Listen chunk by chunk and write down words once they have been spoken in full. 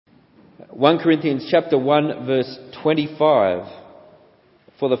1 Corinthians chapter 1 verse 25.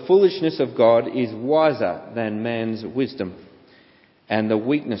 For the foolishness of God is wiser than man's wisdom, and the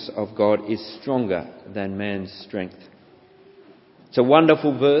weakness of God is stronger than man's strength. It's a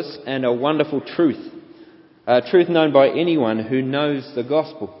wonderful verse and a wonderful truth. A truth known by anyone who knows the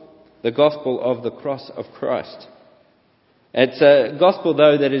gospel of the cross of Christ. It's a gospel,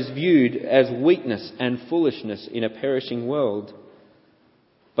 though, that is viewed as weakness and foolishness in a perishing world.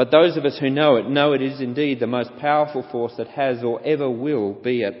 But those of us who know it is indeed the most powerful force that has or ever will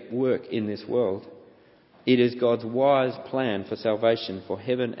be at work in this world. It is God's wise plan for salvation for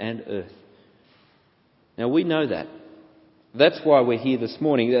heaven and earth. Now we know that. That's why we're here this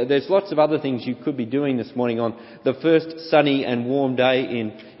morning. There's lots of other things you could be doing this morning on the first sunny and warm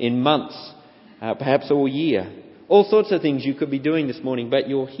day in months, perhaps all year. All sorts of things you could be doing this morning, but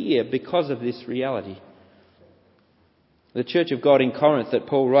you're here because of this reality. The Church of God in Corinth that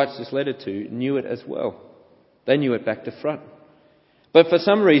Paul writes this letter to knew it as well. They knew it back to front. But for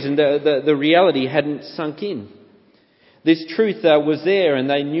some reason, the reality hadn't sunk in. This truth was there and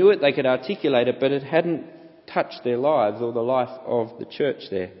they knew it, they could articulate it, but it hadn't touched their lives or the life of the church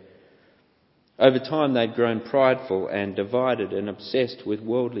there. Over time, they'd grown prideful and divided and obsessed with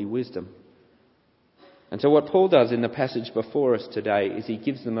worldly wisdom. And so what Paul does in the passage before us today is he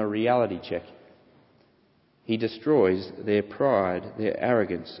gives them a reality check. He destroys their pride, their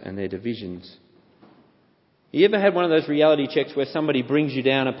arrogance and their divisions. You ever had one of those reality checks where somebody brings you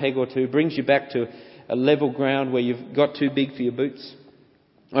down a peg or two, brings you back to a level ground where you've got too big for your boots?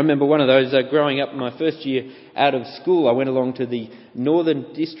 I remember one of those growing up in my first year out of school. I went along to the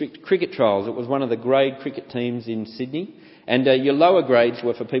Northern District Cricket Trials. It was one of the grade cricket teams in Sydney. And your lower grades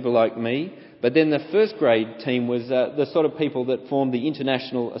were for people like me. But then the first grade team was the sort of people that formed the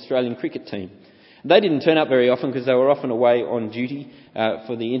international Australian cricket team. They didn't turn up very often because they were often away on duty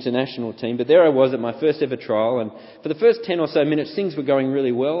for the international team. But there I was at my first ever trial. And for the first 10 or so minutes, things were going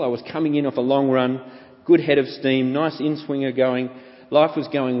really well. I was coming in off a long run, good head of steam, nice in-swinger going. Life was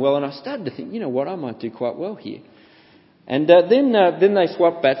going well, and I started to think, you know what, I might do quite well here. And then they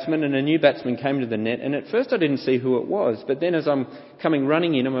swapped batsmen, and a new batsman came to the net, and at first I didn't see who it was, but then as I'm coming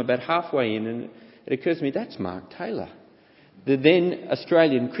running in, I'm about halfway in, and it occurs to me, that's Mark Taylor, the then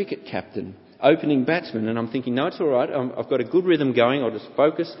Australian cricket captain, opening batsman, and I'm thinking, no, it's all right, I've got a good rhythm going, I'll just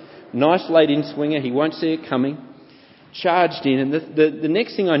focus, nice late in swinger, he won't see it coming. Charged in, and the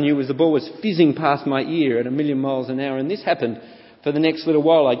next thing I knew was the ball was fizzing past my ear at 1,000,000 miles an hour, and this happened. For the next little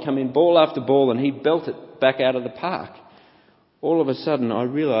while, I'd come in ball after ball and he'd belt it back out of the park. All of a sudden, I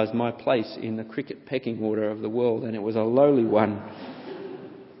realised my place in the cricket pecking order of the world, and it was a lowly one.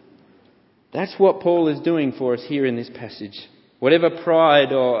 That's what Paul is doing for us here in this passage. Whatever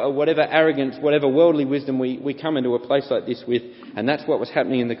pride or whatever arrogance, whatever worldly wisdom we come into a place like this with, and that's what was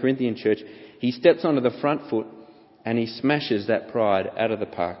happening in the Corinthian church, he steps onto the front foot and he smashes that pride out of the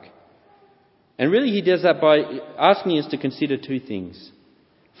park. And really he does that by asking us to consider two things.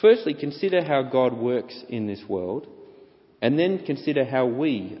 Firstly, consider how God works in this world, and then consider how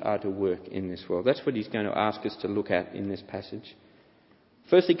we are to work in this world. That's what he's going to ask us to look at in this passage.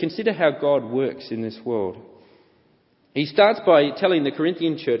 Firstly, consider how God works in this world. He starts by telling the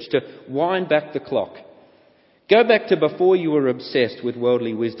Corinthian church to wind back the clock. Go back to before you were obsessed with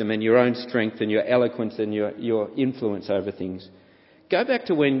worldly wisdom and your own strength and your eloquence and your influence over things. Go back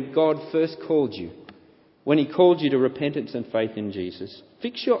to when God first called you, when he called you to repentance and faith in Jesus.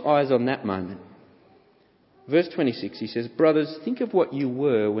 Fix your eyes on that moment. Verse 26, he says, brothers, think of what you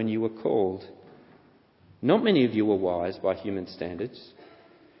were when you were called. Not many of you were wise by human standards.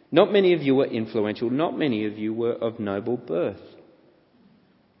 Not many of you were influential. Not many of you were of noble birth.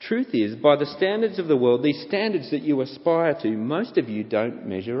 Truth is, by the standards of the world, these standards that you aspire to, most of you don't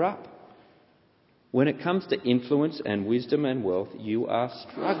measure up. When it comes to influence and wisdom and wealth, you are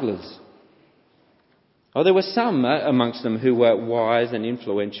strugglers. Oh, there were some amongst them who were wise and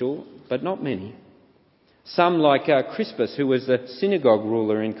influential, but not many. Some like Crispus, who was the synagogue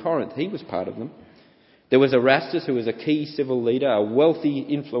ruler in Corinth. He was part of them. There was Erastus, who was a key civil leader, a wealthy,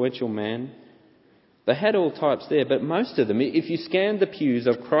 influential man. They had all types there, but most of them, if you scanned the pews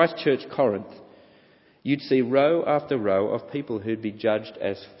of Christ Church Corinth, you'd see row after row of people who'd be judged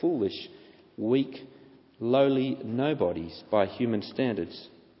as foolish, weak, lowly nobodies by human standards.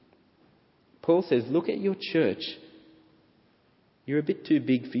 Paul says, look at your church. You're a bit too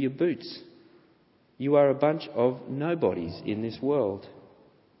big for your boots. You are a bunch of nobodies in this world.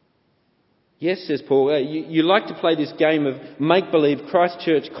 Yes, says Paul, you like to play this game of make-believe Christ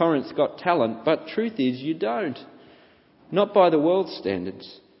Church Corinth's got talent, but truth is you don't. Not by the world's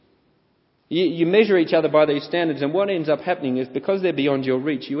standards. You measure each other by these standards, and what ends up happening is because they're beyond your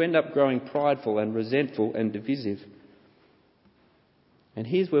reach, you end up growing prideful and resentful and divisive. And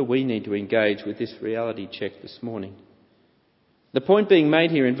here's where we need to engage with this reality check this morning. The point being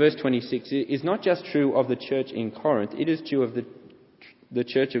made here in verse 26 is not just true of the church in Corinth, it is true of the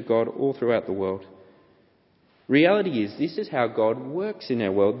church of God all throughout the world. Reality is, this is how God works in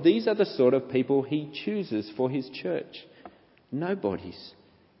our world. These are the sort of people he chooses for his church. Nobodies.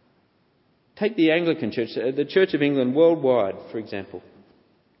 Take the Anglican Church, the Church of England worldwide, for example.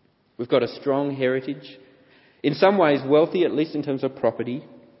 We've got a strong heritage, in some ways wealthy, at least in terms of property,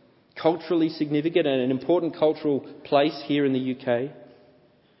 culturally significant and an important cultural place here in the UK.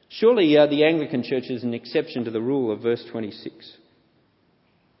 Surely the Anglican Church is an exception to the rule of verse 26.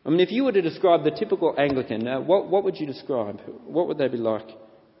 I mean, if you were to describe the typical Anglican, what would you describe? What would they be like?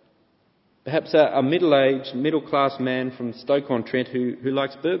 Perhaps a middle-aged, middle-class man from Stoke-on-Trent who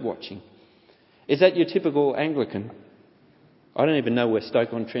likes bird watching. Is that your typical Anglican? I don't even know where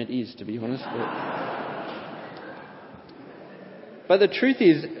Stoke-on-Trent is, to be honest. But the truth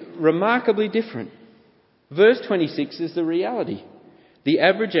is remarkably different. Verse 26 is the reality. The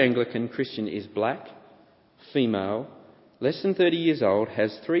average Anglican Christian is black, female, less than 30 years old,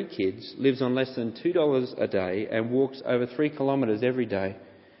 has 3 kids, lives on less than $2 a day and walks over 3 kilometres every day.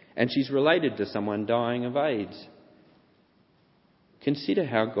 And she's related to someone dying of AIDS. Consider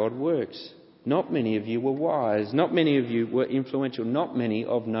how God works. Not many of you were wise. Not many of you were influential. Not many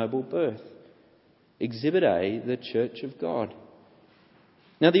of noble birth. Exhibit A, the Church of God.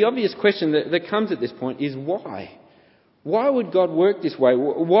 Now, the obvious question that comes at this point is why? Why would God work this way?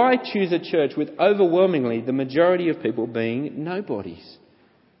 Why choose a church with overwhelmingly the majority of people being nobodies?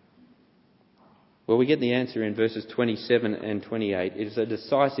 Well, we get the answer in verses 27 and 28. It is a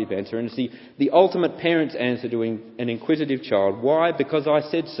decisive answer, and it's the ultimate parent's answer to an inquisitive child. Why? Because I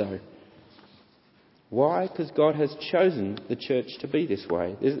said so. Why? Because God has chosen the church to be this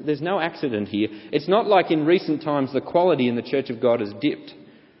way. There's no accident here. It's not like in recent times the quality in the church of God has dipped.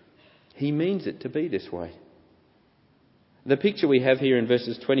 He means it to be this way. The picture we have here in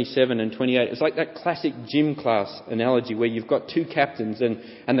verses 27 and 28 is like that classic gym class analogy where you've got 2 captains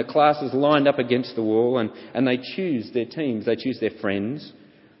and the class is lined up against the wall and they choose their teams. They choose their friends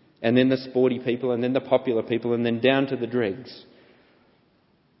and then the sporty people and then the popular people and then down to the dregs.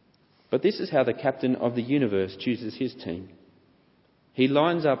 But this is how the captain of the universe chooses his team. He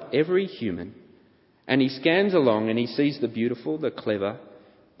lines up every human and he scans along and he sees the beautiful, the clever,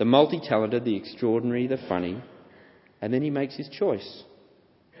 the multi-talented, the extraordinary, the funny, and then he makes his choice.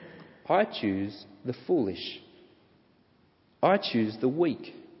 I choose the foolish. I choose the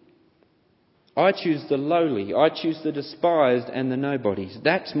weak. I choose the lowly. I choose the despised and the nobodies.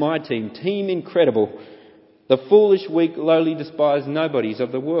 That's my team. Team Incredible. The foolish, weak, lowly, despised nobodies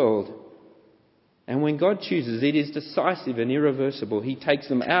of the world. And when God chooses, it is decisive and irreversible. He takes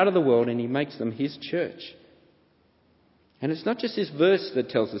them out of the world and he makes them his church. And it's not just this verse that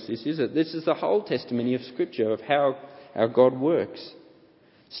tells us this, is it? This is the whole testimony of Scripture of how our God works.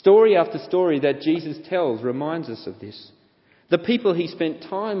 Story after story that Jesus tells reminds us of this. The people he spent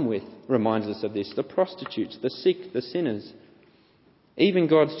time with reminds us of this. The prostitutes, the sick, the sinners. Even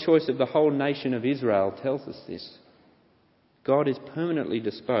God's choice of the whole nation of Israel tells us this. God is permanently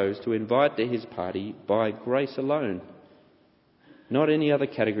disposed to invite to his party by grace alone. Not any other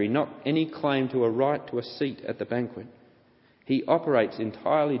category, not any claim to a right to a seat at the banquet. He operates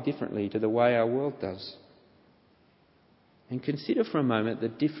entirely differently to the way our world does. And consider for a moment the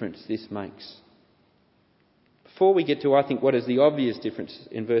difference this makes. Before we get to, I think, what is the obvious difference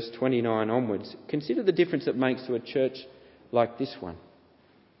in verse 29 onwards, consider the difference it makes to a church like this one.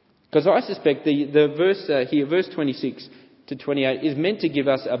 Because I suspect the verse here, verse 26 to 28, is meant to give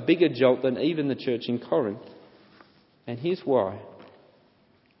us a bigger jolt than even the church in Corinth. And here's why.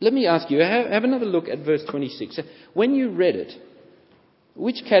 Let me ask you, have another look at verse 26. When you read it,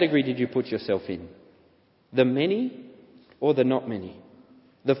 which category did you put yourself in? The many or the not many?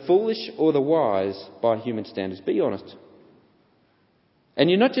 The foolish or the wise by human standards? Be honest.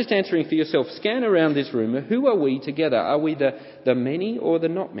 And you're not just answering for yourself. Scan around this room. Who are we together? Are we the many or the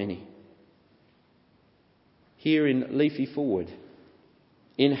not many? Here in Leafy Forward,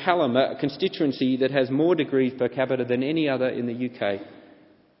 in Hallam, a constituency that has more degrees per capita than any other in the UK.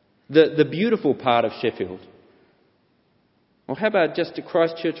 The beautiful part of Sheffield. Or how about just to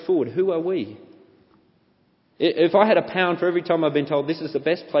Christchurch Forward? Who are we? If I had £1 for every time I've been told this is the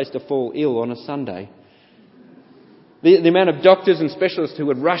best place to fall ill on a Sunday, the amount of doctors and specialists who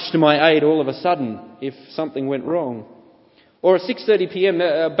would rush to my aid all of a sudden if something went wrong. Or at 6:30 p.m,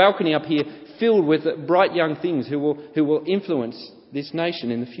 a balcony up here filled with bright young things who will influence this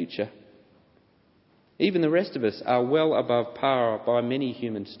nation in the future. Even the rest of us are well above par by many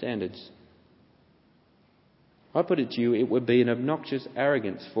human standards. I put it to you, it would be an obnoxious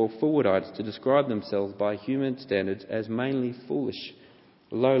arrogance for Forwardites to describe themselves by human standards as mainly foolish,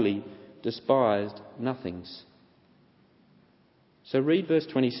 lowly, despised nothings. So read verse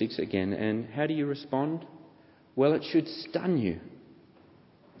 26 again, and how do you respond? Well, it should stun you.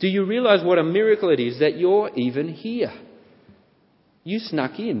 Do you realise what a miracle it is that you're even here? You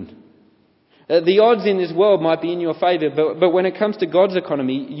snuck in. The odds in this world might be in your favour, but when it comes to God's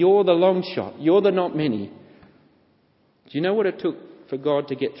economy, you're the long shot. You're the not many. Do you know what it took for God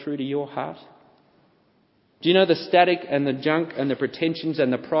to get through to your heart? Do you know the static and the junk and the pretensions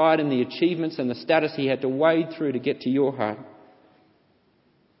and the pride and the achievements and the status he had to wade through to get to your heart?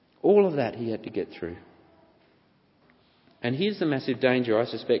 All of that he had to get through. And here's the massive danger, I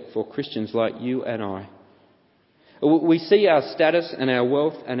suspect, for Christians like you and I. We see our status and our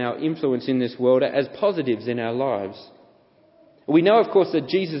wealth and our influence in this world as positives in our lives. We know, of course, that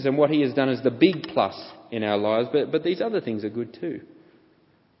Jesus and what he has done is the big plus in our lives, but these other things are good too.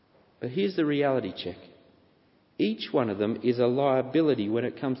 But here's the reality check. Each one of them is a liability when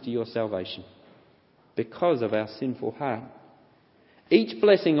it comes to your salvation because of our sinful heart. Each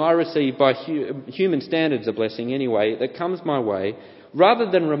blessing I receive by human standards, a blessing anyway, that comes my way, rather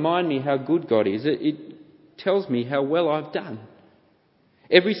than remind me how good God is, it tells me how well I've done.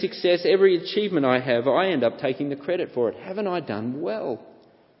 Every success, every achievement I have, I end up taking the credit for it. Haven't I done well?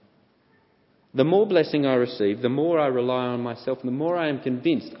 The more blessing I receive, the more I rely on myself, the more I am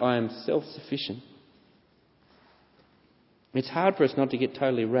convinced I am self-sufficient. It's hard for us not to get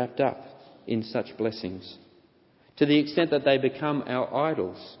totally wrapped up in such blessings, to the extent that they become our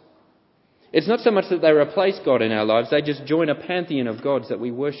idols. It's not so much that they replace God in our lives, they just join a pantheon of gods that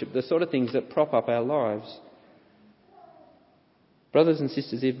we worship, the sort of things that prop up our lives. Brothers and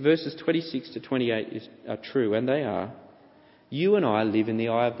sisters, if verses 26 to 28 are true, and they are, you and I live in the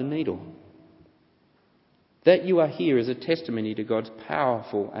eye of the needle. That you are here is a testimony to God's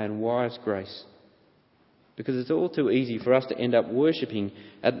powerful and wise grace. Because it's all too easy for us to end up worshipping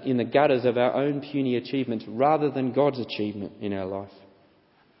in the gutters of our own puny achievements rather than God's achievement in our life.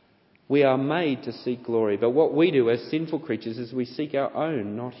 We are made to seek glory, but what we do as sinful creatures is we seek our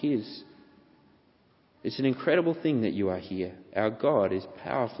own, not his. It's an incredible thing that you are here. Our God is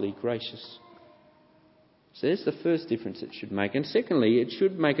powerfully gracious. So there's the first difference it should make. And secondly, it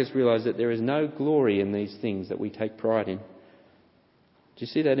should make us realise that there is no glory in these things that we take pride in. Do you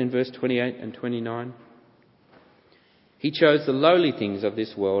see that in verse 28 and 29? He chose the lowly things of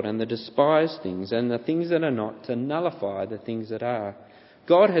this world and the despised things and the things that are not to nullify the things that are.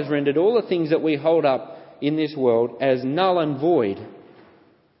 God has rendered all the things that we hold up in this world as null and void.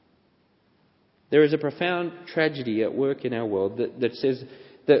 There is a profound tragedy at work in our world that says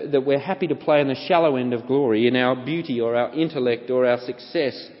that we're happy to play in the shallow end of glory in our beauty or our intellect or our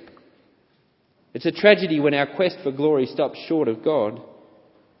success. It's a tragedy when our quest for glory stops short of God.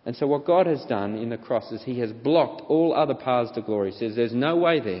 And so what God has done in the cross is he has blocked all other paths to glory. He says there's no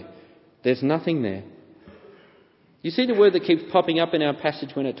way there. There's nothing there. You see the word that keeps popping up in our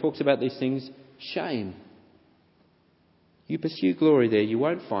passage when it talks about these things? Shame. You pursue glory there, you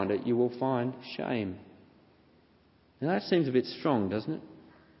won't find it. You will find shame. Now that seems a bit strong, doesn't it?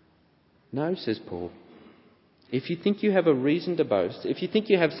 No, says Paul. If you think you have a reason to boast, if you think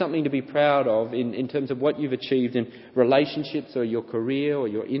you have something to be proud of in terms of what you've achieved in relationships or your career or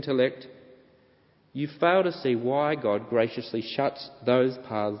your intellect, you fail to see why God graciously shuts those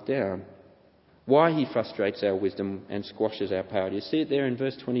paths down. Why he frustrates our wisdom and squashes our power. Do you see it there in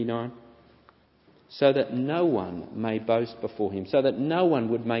verse 29? So that no one may boast before him. So that no one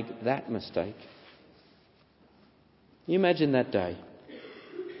would make that mistake. You imagine that day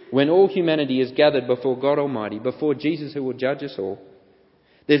when all humanity is gathered before God Almighty, before Jesus who will judge us all.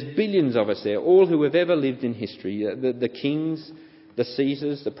 There's billions of us there, all who have ever lived in history. The kings, the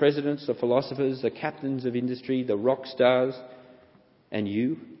Caesars, the presidents, the philosophers, the captains of industry, the rock stars, and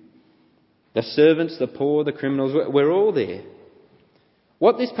you. The servants, the poor, the criminals, we're all there.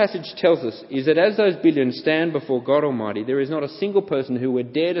 What this passage tells us is that as those billions stand before God Almighty, there is not a single person who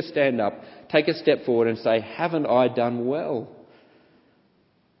would dare to stand up, take a step forward and say, haven't I done well?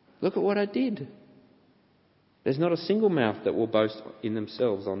 Look at what I did. There's not a single mouth that will boast in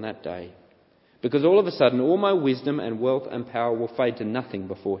themselves on that day. Because all of a sudden, all my wisdom and wealth and power will fade to nothing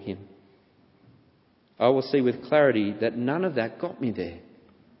before him. I will see with clarity that none of that got me there.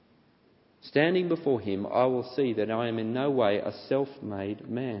 Standing before him, I will see that I am in no way a self-made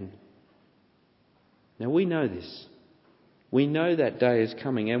man. Now we know this. We know that day is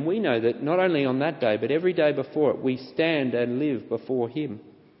coming, and we know that not only on that day, but every day before it, we stand and live before him.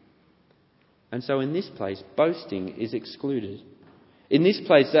 And so in this place, boasting is excluded. In this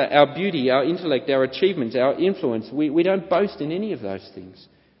place, our beauty, our intellect, our achievements, our influence, we don't boast in any of those things.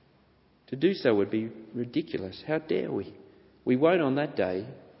 To do so would be ridiculous. How dare we? We won't on that day.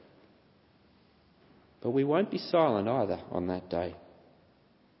 But we won't be silent either on that day,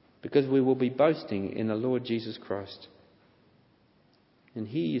 because we will be boasting in the Lord Jesus Christ. And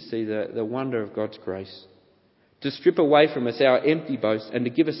here you see the wonder of God's grace. To strip away from us our empty boast and to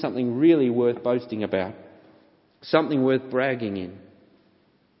give us something really worth boasting about. Something worth bragging in.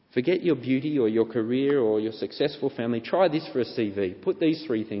 Forget your beauty or your career or your successful family. Try this for a CV. Put these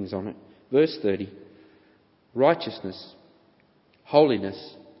 3 things on it. Verse 30. Righteousness,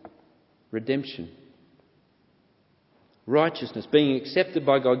 holiness, redemption. Righteousness, being accepted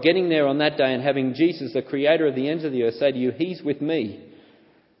by God, getting there on that day and having Jesus, the creator of the ends of the earth, say to you, He's with me.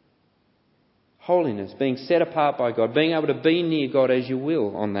 Holiness, being set apart by God, being able to be near God as you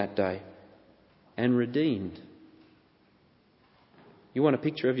will on that day. And redeemed. You want a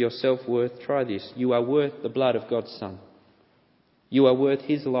picture of your self-worth? Try this. You are worth the blood of God's Son. You are worth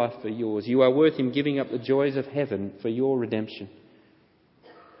His life for yours. You are worth Him giving up the joys of heaven for your redemption.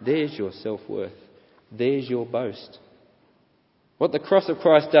 There's your self-worth. There's your boast. What the cross of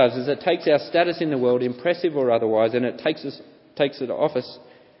Christ does is it takes our status in the world, impressive or otherwise, and it takes it off us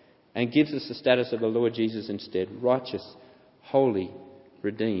and gives us the status of the Lord Jesus instead. Righteous, holy,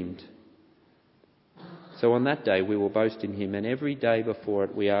 redeemed. So on that day we will boast in Him, and every day before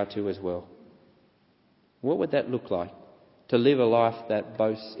it we are to as well. What would that look like? To live a life that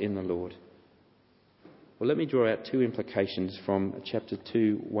boasts in the Lord. Well, let me draw out 2 implications from chapter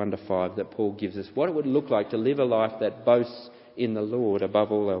 2, 1-5 that Paul gives us. What it would look like to live a life that boasts in the Lord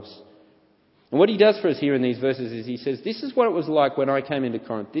above all else. And what he does for us here in these verses is he says, this is what it was like when I came into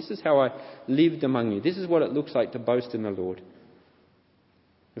Corinth. This is how I lived among you. This is what it looks like to boast in the Lord.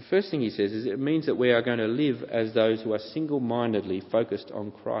 The first thing he says is it means that we are going to live as those who are single-mindedly focused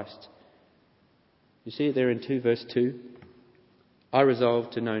on Christ. You see it there in 2 verse 2? I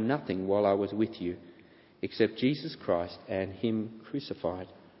resolved to know nothing while I was with you except Jesus Christ and Him crucified.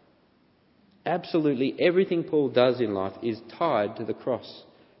 Absolutely everything Paul does in life is tied to the cross.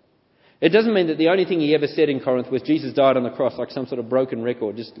 It doesn't mean that the only thing he ever said in Corinth was Jesus died on the cross, like some sort of broken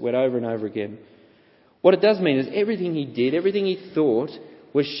record, just went over and over again. What it does mean is everything he did, everything he thought,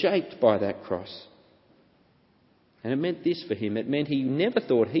 was shaped by that cross. And it meant this for him. It meant he never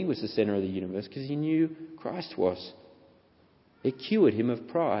thought he was the centre of the universe because he knew Christ was. It cured him of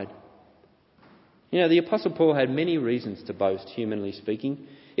pride. You know, the Apostle Paul had many reasons to boast, humanly speaking.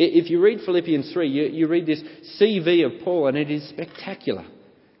 If you read Philippians 3, you read this CV of Paul and it is spectacular.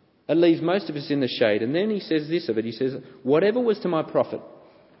 It leaves most of us in the shade. And then he says this of it. He says, whatever was to my profit,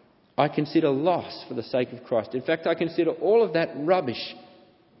 I consider loss for the sake of Christ. In fact, I consider all of that rubbish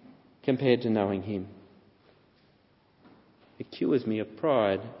compared to knowing Him. It cures me of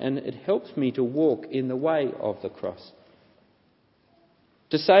pride and it helps me to walk in the way of the cross.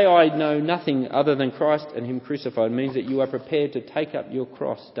 To say I know nothing other than Christ and Him crucified means that you are prepared to take up your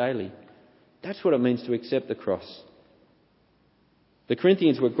cross daily. That's what it means to accept the cross. The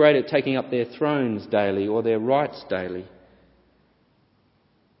Corinthians were great at taking up their thrones daily or their rights daily.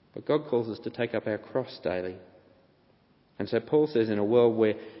 But God calls us to take up our cross daily. And so Paul says in a world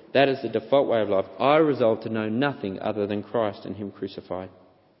where that is the default way of life, I resolve to know nothing other than Christ and Him crucified.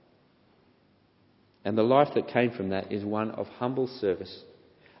 And the life that came from that is one of humble service.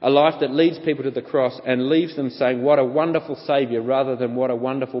 A life that leads people to the cross and leaves them saying, what a wonderful Saviour, rather than what a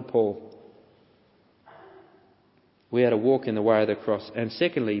wonderful Paul. We are to walk in the way of the cross. And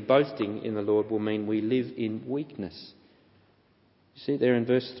secondly, boasting in the Lord will mean we live in weakness. You see it there in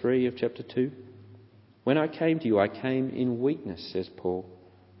verse 3 of chapter 2? When I came to you, I came in weakness, says Paul.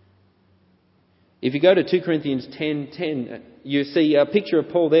 If you go to 2 Corinthians 10:10, you see a picture of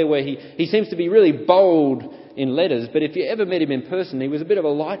Paul there where he seems to be really bold in letters, but if you ever met him in person, he was a bit of a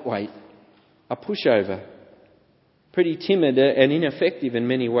lightweight, a pushover, pretty timid and ineffective in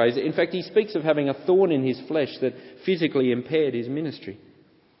many ways. In fact, he speaks of having a thorn in his flesh that physically impaired his ministry.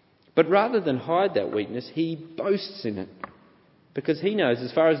 But rather than hide that weakness, he boasts in it. Because he knows,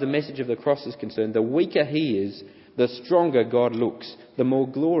 as far as the message of the cross is concerned, the weaker he is, the stronger God looks, the more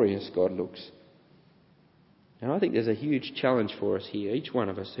glorious God looks. And I think there's a huge challenge for us here, each one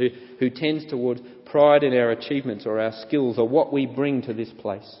of us, who tends towards pride in our achievements or our skills or what we bring to this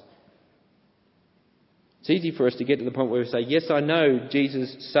place. It's easy for us to get to the point where we say, yes, I know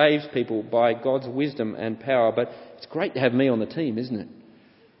Jesus saves people by God's wisdom and power, but it's great to have me on the team, isn't it?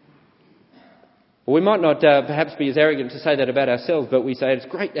 Or we might not perhaps be as arrogant to say that about ourselves, but we say it's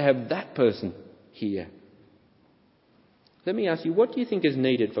great to have that person here. Let me ask you, what do you think is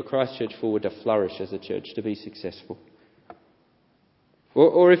needed for Christchurch Forward to flourish as a church, to be successful?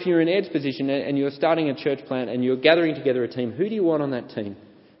 Or if you're in Ed's position and you're starting a church plant and you're gathering together a team, who do you want on that team?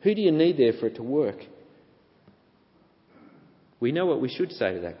 Who do you need there for it to work? We know what we should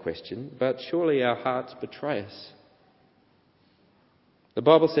say to that question, but surely our hearts betray us. The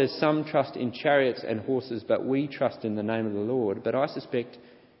Bible says some trust in chariots and horses, but we trust in the name of the Lord. But I suspect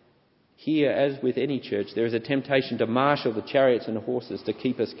here, as with any church, there is a temptation to marshal the chariots and the horses to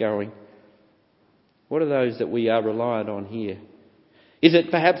keep us going. What are those that we are reliant on here? Is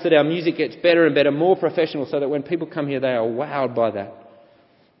it perhaps that our music gets better and better, more professional, so that when people come here they are wowed by that?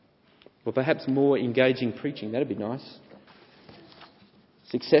 Or perhaps more engaging preaching? That'd be nice.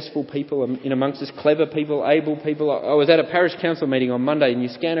 Successful people in amongst us, clever people, able people. I was at a parish council meeting on Monday and you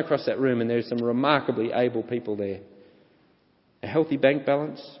scan across that room and there's some remarkably able people there. A healthy bank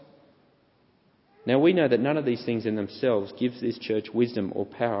balance. Now we know that none of these things in themselves gives this church wisdom or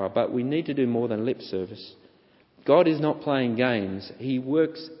power, but we need to do more than lip service. God is not playing games. He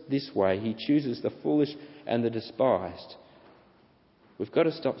works this way. He chooses the foolish and the despised. We've got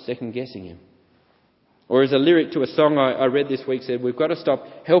to stop second guessing him. Or as a lyric to a song I read this week said, we've got to stop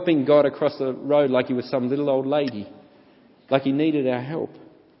helping God across the road like he was some little old lady, like he needed our help.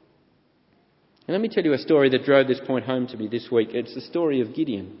 And let me tell you a story that drove this point home to me this week. It's the story of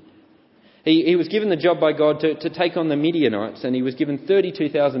Gideon. He was given the job by God to take on the Midianites, and he was given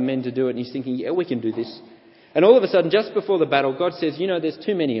 32,000 men to do it, and he's thinking, yeah, we can do this. And all of a sudden, just before the battle, God says, there's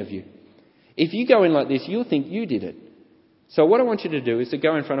too many of you. If you go in like this, you'll think you did it. So what I want you to do is to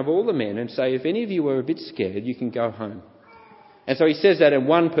go in front of all the men and say, if any of you were a bit scared, you can go home. And so he says that, and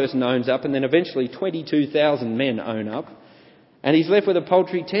one person owns up, and then eventually 22,000 men own up. And he's left with a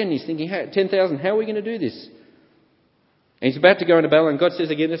paltry 10. He's thinking, 10,000, how are we going to do this? And he's about to go into battle, and God says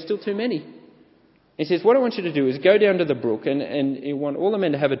again, there's still too many. He says, what I want you to do is go down to the brook, and you want all the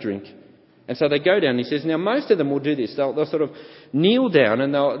men to have a drink. And so they go down, and he says, now most of them will do this. They'll sort of kneel down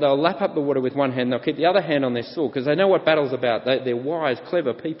and they'll lap up the water with one hand. They'll keep the other hand on their sword because they know what battle's about. They're wise,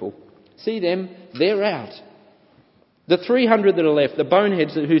 clever people. See them, they're out. The 300 that are left, the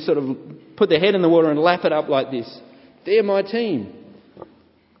boneheads who sort of put their head in the water and lap it up like this, they're my team.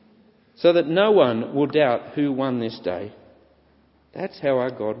 So that no one will doubt who won this day. That's how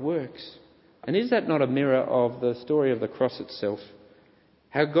our God works. And is that not a mirror of the story of the cross itself?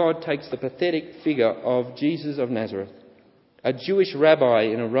 How God takes the pathetic figure of Jesus of Nazareth, a Jewish rabbi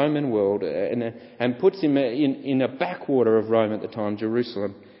in a Roman world, and puts him in a backwater of Rome at the time,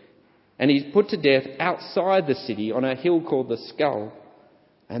 Jerusalem. And he's put to death outside the city on a hill called the Skull.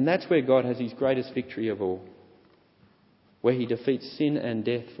 And that's where God has his greatest victory of all, where he defeats sin and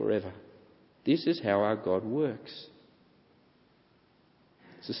death forever. This is how our God works.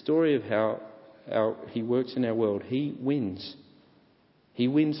 It's a story of how he works in our world. He wins. He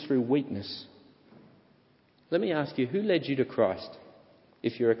wins through weakness. Let me ask you, who led you to Christ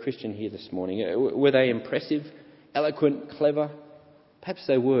if you're a Christian here this morning? Were they impressive, eloquent, clever? Perhaps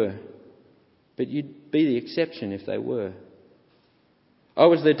they were. But you'd be the exception if they were. I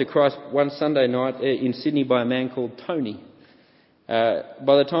was led to Christ one Sunday night in Sydney by a man called Tony. By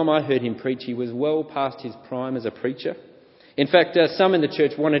the time I heard him preach, he was well past his prime as a preacher. In fact, some in the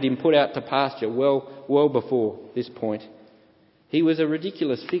church wanted him put out to pasture well before this point. He was a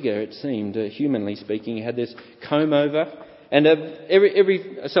ridiculous figure, it seemed, humanly speaking. He had this comb over. And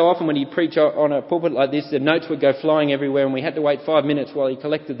every so often when he'd preach on a pulpit like this, the notes would go flying everywhere and we had to wait 5 minutes while he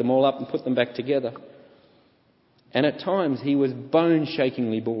collected them all up and put them back together. And at times he was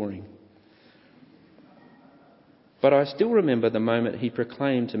bone-shakingly boring. But I still remember the moment he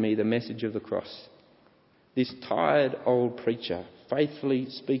proclaimed to me the message of the cross. This tired old preacher, faithfully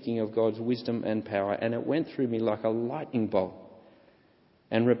speaking of God's wisdom and power, and it went through me like a lightning bolt.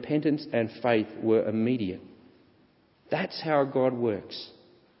 And repentance and faith were immediate. That's how God works.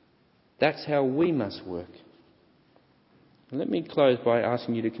 That's how we must work. And let me close by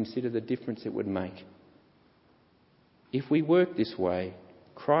asking you to consider the difference it would make. If we work this way,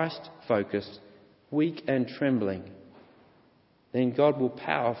 Christ-focused, weak and trembling, then God will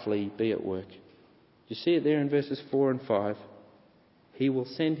powerfully be at work. You see it there in verses 4 and 5. He will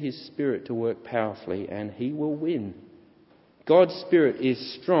send his Spirit to work powerfully and he will win. God's Spirit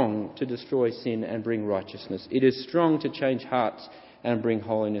is strong to destroy sin and bring righteousness. It is strong to change hearts and bring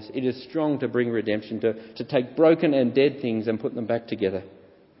holiness. It is strong to bring redemption, to take broken and dead things and put them back together.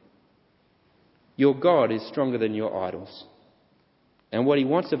 Your God is stronger than your idols. And what he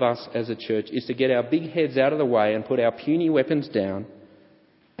wants of us as a church is to get our big heads out of the way and put our puny weapons down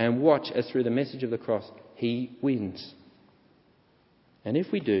and watch as through the message of the cross he wins. And if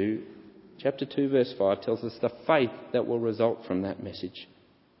we do, chapter 2 verse 5 tells us the faith that will result from that message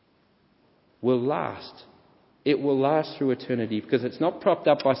will last. It will last through eternity because it's not propped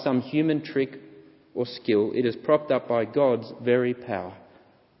up by some human trick or skill. It is propped up by God's very power.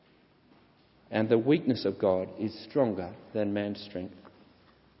 And the weakness of God is stronger than man's strength.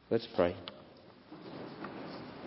 Let's pray.